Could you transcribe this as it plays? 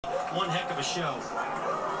one heck of a show.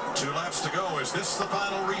 2 laps to go. Is this the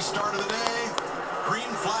final restart of the day?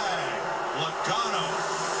 Green flag. Logano.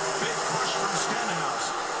 Big push from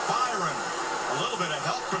Stenhouse. Byron. A little bit of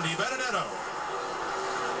help from Di Benedetto.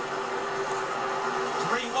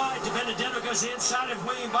 3 wide. Di Benedetto goes inside of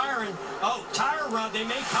William Byron. Oh, tire rub. They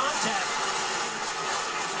made contact.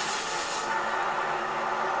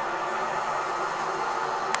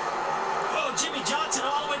 Oh, Jimmy Johnson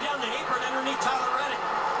all the way down the apron underneath Tyler Reddick.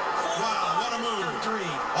 Wow, what a move. Turn 3.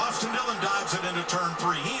 Austin Dillon dives it into turn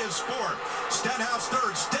 3. He is 4th. Stenhouse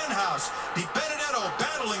 3rd. Stenhouse. Di Benedetto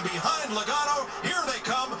battling behind Logano. Here they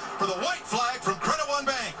come for the white flag from Credit One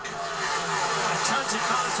Bank. Tons of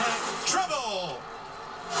contact. Trouble.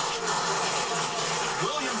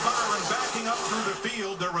 William Byron backing up through the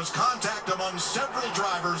field. There was contact among several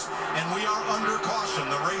drivers, and we are under caution.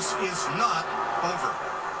 The race is not over.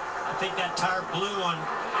 I think that tire blew on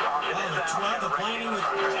the 12, the planing with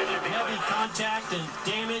heavy contact and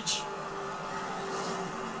damage.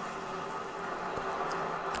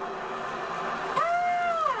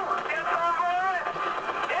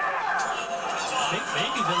 I think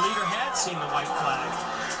maybe the leader had seen the white flag.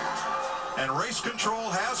 And race control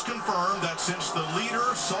has confirmed that since the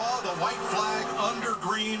leader saw the white flag under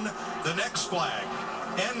green, the next flag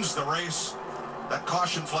ends the race. That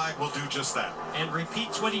caution flag will do just that. And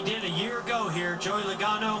repeats what he did a year ago here, Joey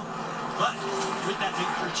Logano, but with that new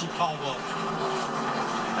crew chief, Paul Wolf.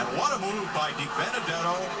 And what a move by Di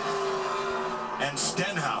Benedetto and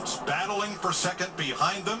Stenhouse, battling for second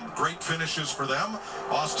behind them. Great finishes for them.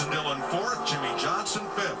 Austin Dillon 4th, Jimmy Johnson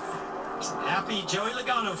 5th. Some happy Joey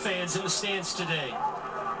Logano fans in the stands today.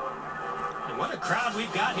 And what a crowd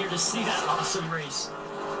we've got here to see that awesome race.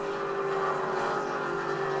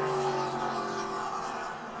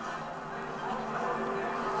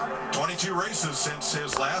 Two races since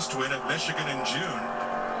his last win at Michigan in June.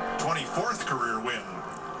 24th career win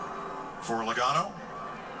for Logano.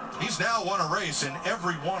 He's now won a race in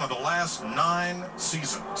every one of the last 9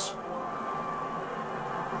 seasons.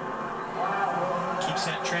 Keeps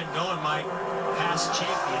that trend going, Mike. Past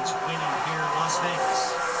champions winning here in Las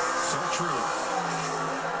Vegas. So true.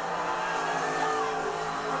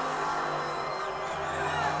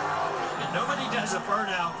 And nobody does a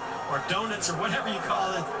burnout or donuts or whatever you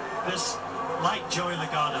call it this like Joey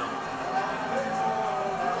Logano.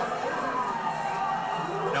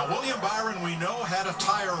 Now William Byron, we know, had a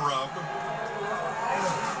tire rub.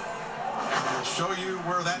 We'll show you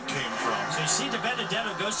where that came from. So you see Di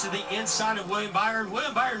Benedetto goes to the inside of William Byron.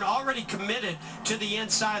 William Byron already committed to the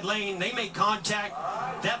inside lane. They make contact.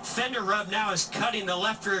 That fender rub now is cutting the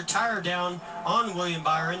left rear tire down on William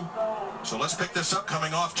Byron. So let's pick this up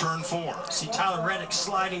coming off turn 4. See Tyler Reddick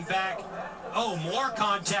sliding back. Oh, more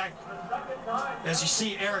contact. As you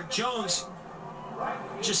see Eric Jones,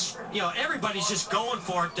 just, everybody's just going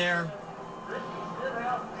for it there.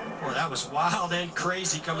 Boy, that was wild and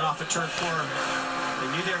crazy coming off of turn 4.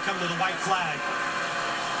 They knew they were coming to the white flag.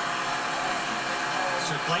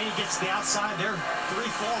 So Blaney gets the outside. They're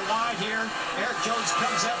 3-4 wide here. Eric Jones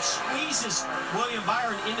comes up, squeezes William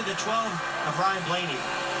Byron into the 12 of Ryan Blaney.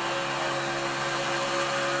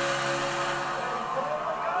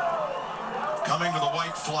 Coming to the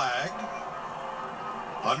white flag,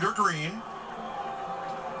 under green.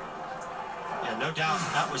 Yeah, no doubt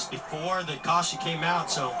that was before the caution came out,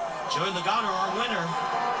 so Joey Logano, our winner.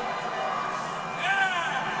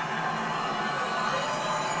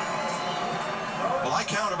 Well, I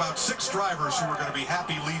count about 6 drivers who are going to be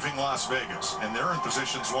happy leaving Las Vegas, and they're in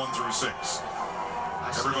positions 1 through 6.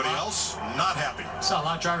 Everybody else, not happy. I saw a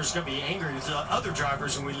lot of drivers going to be angry with other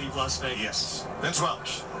drivers when we leave Las Vegas. Yes. Vince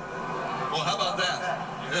Welch. Well, how about that?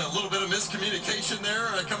 Yeah, a little bit of miscommunication there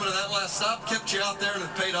coming to that last stop. Kept you out there and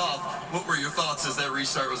it paid off. What were your thoughts as that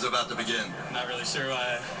restart was about to begin? Not really sure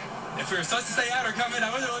if we were supposed to stay out or come in. I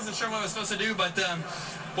wasn't sure what I was supposed to do, but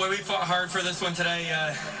boy, we fought hard for this one today.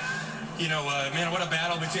 Man, what a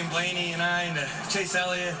battle between Blaney and I and Chase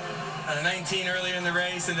Elliott. 19 earlier in the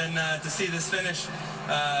race, and then to see this finish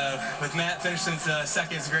with Matt finishing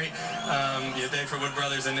second is great. Day for Wood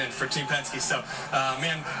Brothers and for Team Penske. So,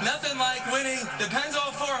 man, nothing like winning the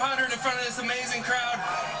Pennzoil 400 in front of this amazing crowd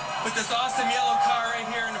with this awesome yellow car right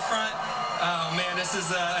here in the front. Oh, man, this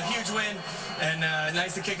is a huge win, and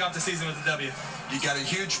nice to kick off the season with a W. You got a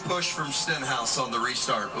huge push from Stenhouse on the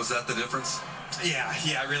restart. Was that the difference? Yeah,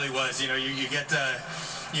 it really was. You get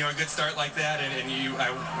a good start like that, and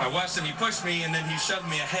I watched him. He pushed me, and then he shoved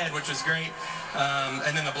me ahead, which was great.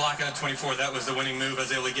 And then the block on 24, that was the winning move. I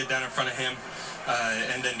was able to get down in front of him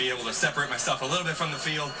and then be able to separate myself a little bit from the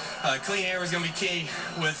field. Clean air was going to be key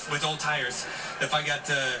with old tires. if I got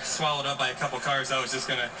swallowed up by a couple cars, I was just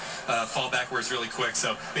going to fall backwards really quick.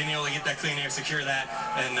 So being able to get that clean air, secure that,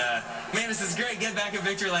 and man, this is great. Get back in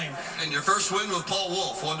victory lane. And your first win with Paul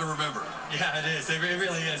Wolf, one to remember. Yeah, it is. It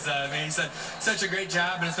really is. Man, he's done such a great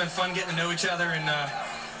job, and it's been fun getting to know each other. And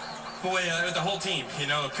boy, the whole team, you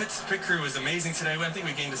know, pit crew was amazing today. I think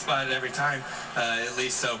we gained a spot at every time, at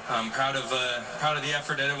least. So I'm proud of the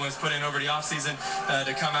effort that everyone's put in over the off season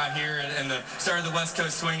to come out here and the start of the West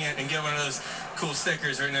Coast swing and get one of those cool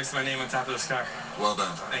stickers right next to my name on top of this car. Well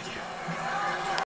done. Thank you.